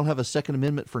bad they don't have a Second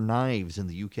Amendment for knives in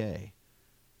the UK.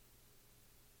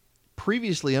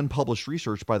 Previously unpublished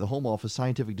research by the Home Office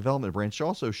Scientific Development Branch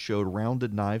also showed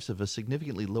rounded knives have a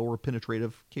significantly lower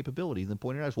penetrative capability than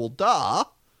pointed knives. Well, duh!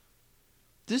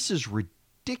 This is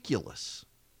ridiculous.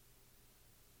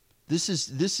 This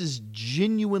is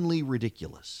genuinely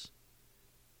ridiculous.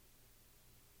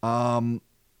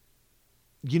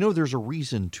 There's a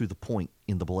reason to the point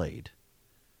in the blade.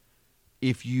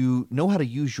 If you know how to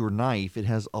use your knife, it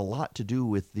has a lot to do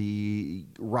with the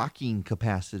rocking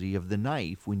capacity of the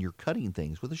knife when you're cutting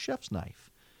things with a chef's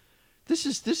knife. This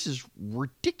is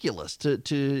ridiculous.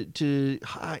 I'm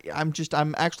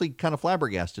actually kind of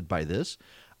flabbergasted by this.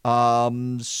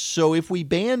 So if we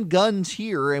ban guns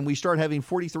here and we start having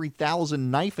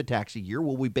 43,000 knife attacks a year,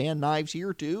 will we ban knives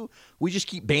here too? We just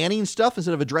keep banning stuff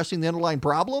instead of addressing the underlying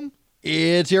problem?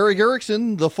 It's Eric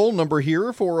Erickson. The phone number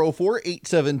here,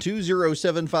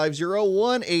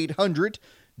 404-872-0750,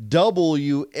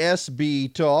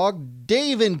 1-800-WSB-TALK.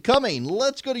 Dave incoming.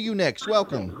 Let's go to you next.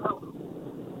 Welcome.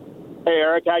 Hey,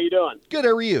 Eric. How you doing? Good.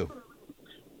 How are you?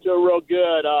 Doing real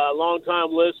good.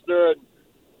 Long-time listener.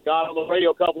 Got on the radio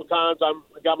a couple of times. I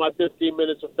got my 15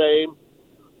 minutes of fame.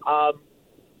 I'm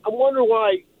wondering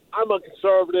why I'm a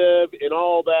conservative and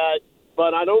all that,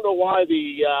 but I don't know why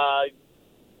the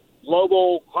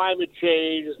global climate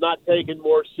change is not taken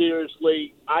more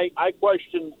seriously. I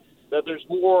question that there's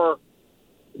more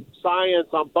science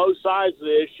on both sides of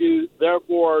the issue.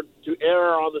 Therefore, to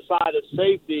err on the side of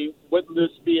safety, wouldn't this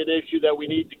be an issue that we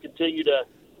need to continue to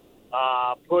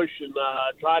push and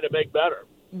try to make better?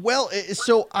 Well,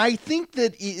 so I think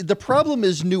that the problem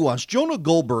is nuanced. Jonah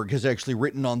Goldberg has actually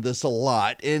written on this a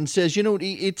lot and says,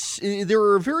 there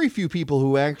are very few people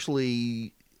who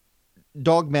actually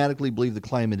dogmatically believe the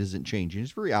climate isn't changing.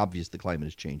 It's very obvious the climate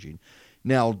is changing.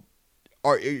 Now,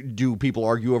 do people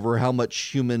argue over how much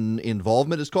human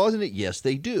involvement is causing it? Yes,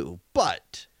 they do.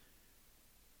 But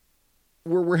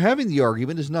where we're having the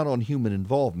argument is not on human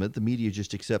involvement. The media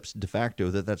just accepts de facto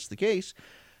that that's the case.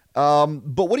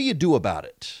 But what do you do about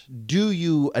it? Do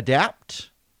you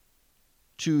adapt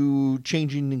to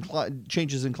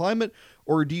changes in climate,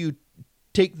 or do you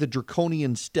take the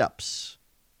draconian steps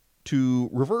to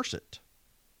reverse it.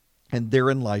 And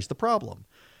therein lies the problem.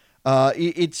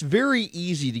 It's very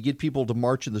easy to get people to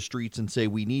march in the streets and say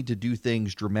we need to do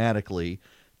things dramatically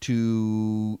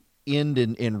to end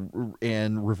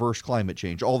and reverse climate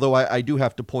change. Although I do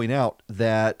have to point out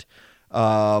that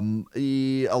a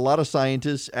lot of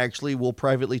scientists actually will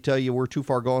privately tell you we're too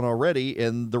far gone already,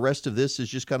 and the rest of this is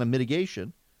just kind of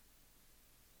mitigation.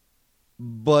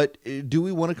 But do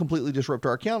we want to completely disrupt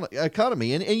our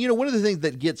economy? And you know, one of the things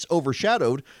that gets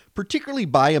overshadowed, particularly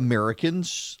by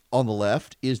Americans on the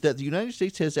left, is that the United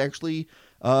States has actually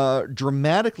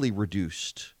dramatically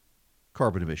reduced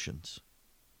carbon emissions.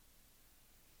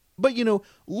 But, you know,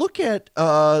 look at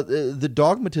the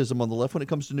dogmatism on the left when it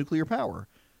comes to nuclear power.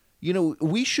 You know,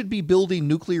 we should be building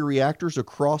nuclear reactors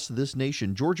across this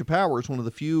nation. Georgia Power is one of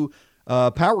the few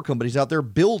power companies out there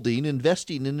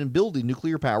investing in and building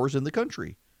nuclear powers in the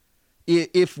country.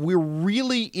 If we're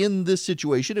really in this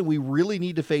situation and we really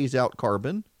need to phase out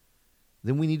carbon,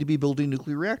 then we need to be building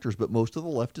nuclear reactors. But most of the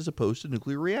left is opposed to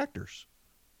nuclear reactors.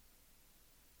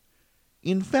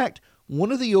 In fact,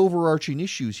 one of the overarching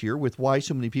issues here with why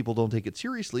so many people don't take it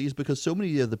seriously is because so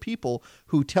many of the people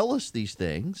who tell us these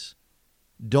things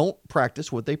don't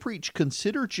practice what they preach.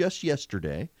 Consider just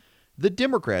yesterday the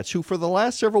Democrats, who for the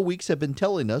last several weeks have been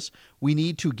telling us we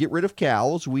need to get rid of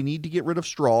cows, we need to get rid of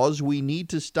straws, we need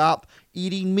to stop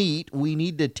eating meat, we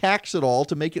need to tax it all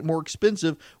to make it more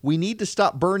expensive, we need to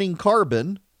stop burning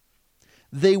carbon.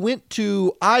 They went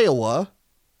to Iowa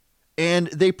and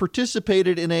they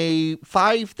participated in a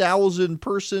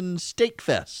 5,000-person steak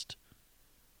fest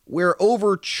where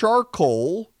over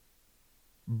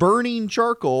burning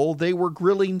charcoal, they were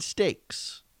grilling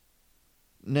steaks.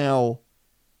 Now,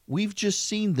 we've just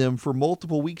seen them for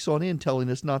multiple weeks on end telling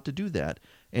us not to do that.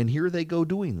 And here they go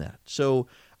doing that. So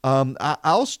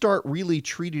I'll start really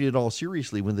treating it all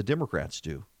seriously when the Democrats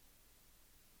do.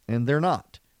 And they're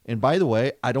not. And by the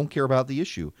way, I don't care about the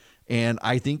issue. And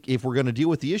I think if we're going to deal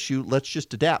with the issue, let's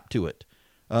just adapt to it.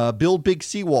 Build big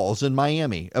seawalls in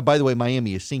Miami. By the way,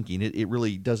 Miami is sinking. It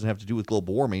really doesn't have to do with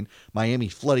global warming.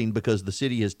 Miami's flooding because the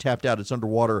city has tapped out its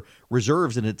underwater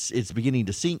reserves and it's beginning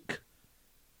to sink.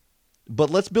 But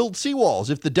let's build seawalls.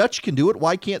 If the Dutch can do it,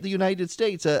 why can't the United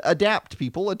States? Adapt,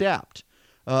 people, adapt.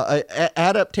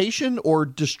 Adaptation or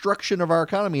destruction of our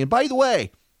economy. And by the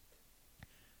way,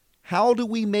 how do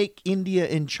we make India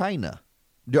and China?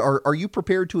 Are you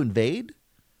prepared to invade?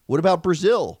 What about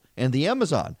Brazil and the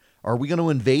Amazon? Are we going to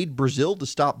invade Brazil to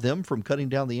stop them from cutting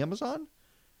down the Amazon?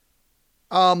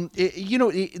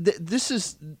 This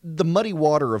is the muddy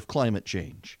water of climate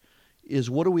change, is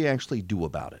what do we actually do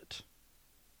about it?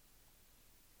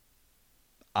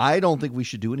 I don't think we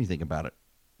should do anything about it.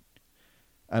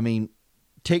 I mean,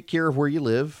 take care of where you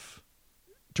live,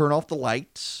 turn off the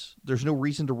lights. There's no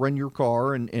reason to run your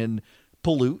car and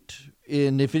pollute.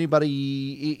 And if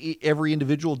every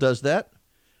individual does that,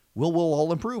 we'll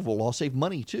all improve. We'll all save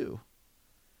money too.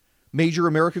 Major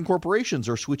American corporations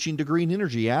are switching to green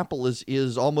energy. Apple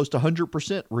is almost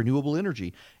 100% renewable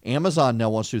energy. Amazon now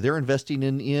wants to. They're investing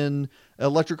in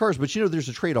electric cars. But, you know, there's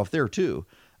a trade-off there too.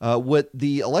 What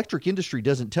the electric industry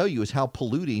doesn't tell you is how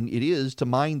polluting it is to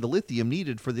mine the lithium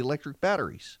needed for the electric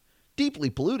batteries. Deeply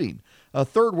polluting.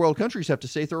 Third world countries have to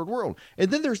say third world.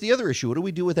 And then there's the other issue. What do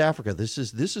we do with Africa? This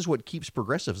is what keeps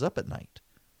progressives up at night.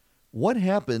 What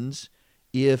happens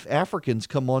if Africans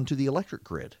come onto the electric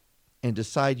grid and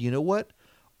decide, you know what?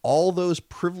 All those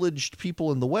privileged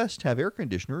people in the West have air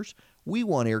conditioners. We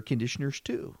want air conditioners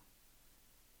too.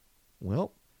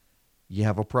 Well, you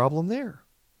have a problem there.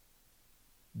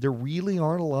 There really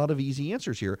aren't a lot of easy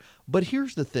answers here. But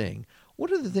here's the thing.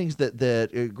 One of the things that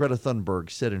Greta Thunberg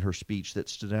said in her speech that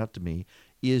stood out to me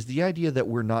is the idea that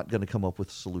we're not going to come up with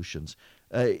solutions.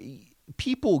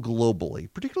 People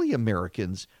globally, particularly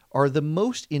Americans, are the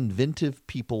most inventive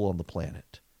people on the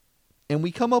planet. And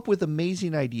we come up with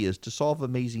amazing ideas to solve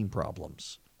amazing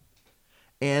problems.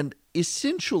 And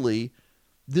essentially,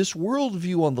 this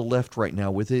worldview on the left right now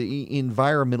with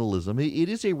environmentalism, it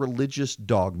is a religious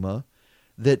dogma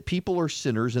that people are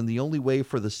sinners and the only way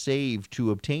for the saved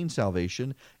to obtain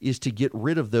salvation is to get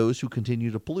rid of those who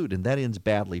continue to pollute. And that ends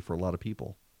badly for a lot of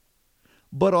people.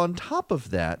 But on top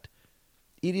of that,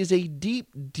 it is a deep,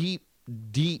 deep,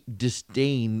 deep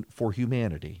disdain for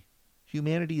humanity.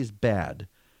 Humanity is bad.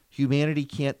 Humanity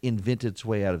can't invent its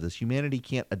way out of this. Humanity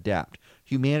can't adapt.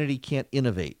 Humanity can't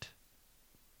innovate.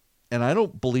 And I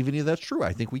don't believe any of that's true.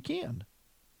 I think we can.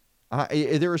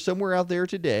 There is somewhere out there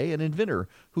today an inventor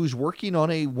who's working on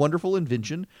a wonderful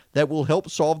invention that will help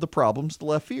solve the problems the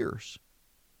left fears.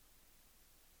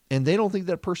 And they don't think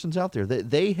that person's out there.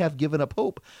 They have given up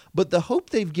hope. But the hope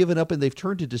they've given up and they've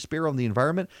turned to despair on the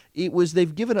environment,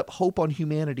 they've given up hope on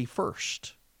humanity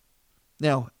first.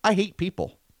 Now, I hate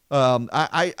people.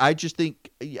 I just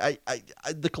think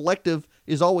the collective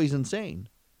is always insane.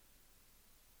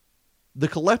 The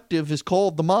collective is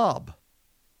called the mob.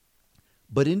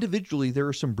 But individually, there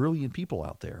are some brilliant people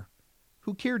out there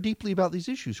who care deeply about these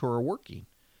issues, who are working.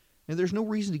 And there's no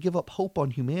reason to give up hope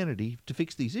on humanity to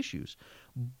fix these issues.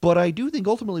 But I do think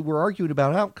ultimately we're arguing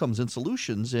about outcomes and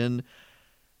solutions, and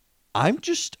I'm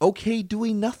just okay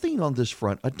doing nothing on this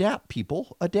front. Adapt,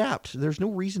 people. Adapt. There's no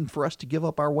reason for us to give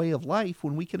up our way of life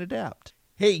when we can adapt.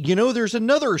 Hey, there's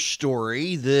another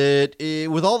story that,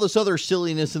 with all this other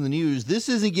silliness in the news, this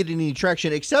isn't getting any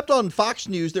traction, except on Fox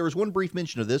News. There was one brief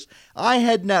mention of this. I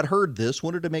had not heard this.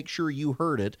 Wanted to make sure you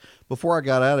heard it before I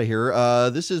got out of here.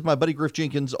 This is my buddy Griff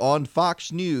Jenkins on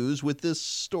Fox News with this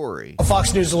story. A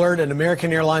Fox News alert, an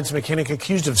American Airlines mechanic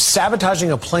accused of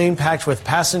sabotaging a plane packed with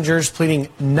passengers, pleading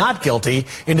not guilty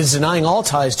and is denying all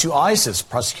ties to ISIS.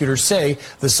 Prosecutors say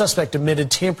the suspect admitted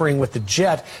tampering with the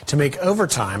jet to make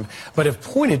overtime, but have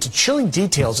pointed to chilling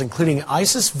details, including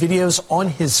ISIS videos on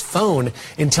his phone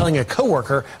and telling a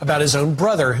coworker about his own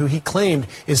brother, who he claimed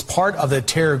is part of the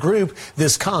terror group.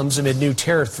 This comes amid new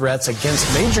terror threats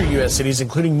against major U.S. cities,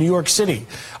 including New York City.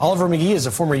 Oliver McGee is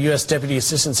a former U.S. Deputy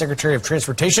Assistant Secretary of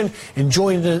Transportation and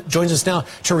joins us now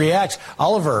to react.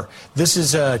 Oliver, this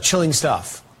is chilling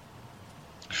stuff.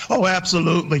 Oh,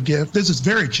 absolutely, Giff. This is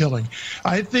very chilling.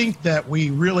 I think that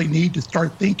we really need to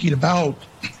start thinking about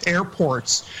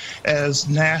airports as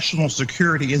national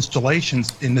security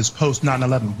installations in this post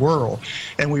 9/11 world.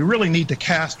 And we really need to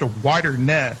cast a wider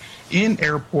net in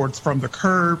airports from the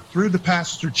curb through the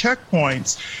passenger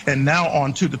checkpoints and now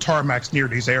onto the tarmacs near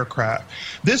these aircraft.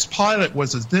 This pilot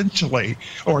was essentially,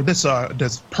 or this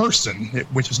person,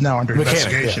 which is now under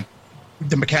investigation. Yeah.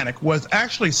 The mechanic was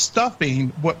actually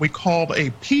stuffing what we called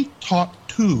a Pitot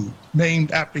tube,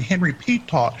 named after Henry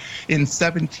Pitot in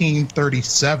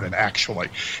 1737, actually.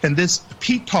 And this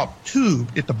Pitot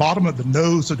tube at the bottom of the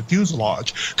nose of the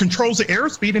fuselage controls the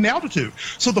airspeed and altitude.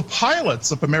 So the pilots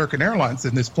of American Airlines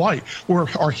in this flight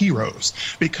are heroes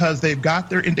because they've got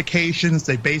their indications.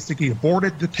 They basically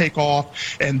aborted the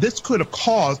takeoff, and this could have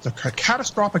caused a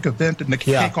catastrophic event in the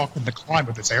takeoff and the climb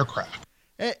of this aircraft.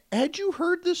 Had you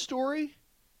heard this story?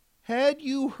 Had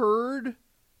you heard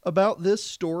about this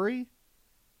story?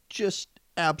 Just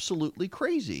absolutely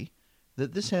crazy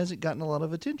that this hasn't gotten a lot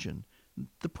of attention.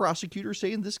 The prosecutor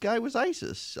saying this guy was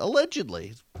ISIS,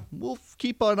 allegedly. We'll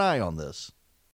keep an eye on this.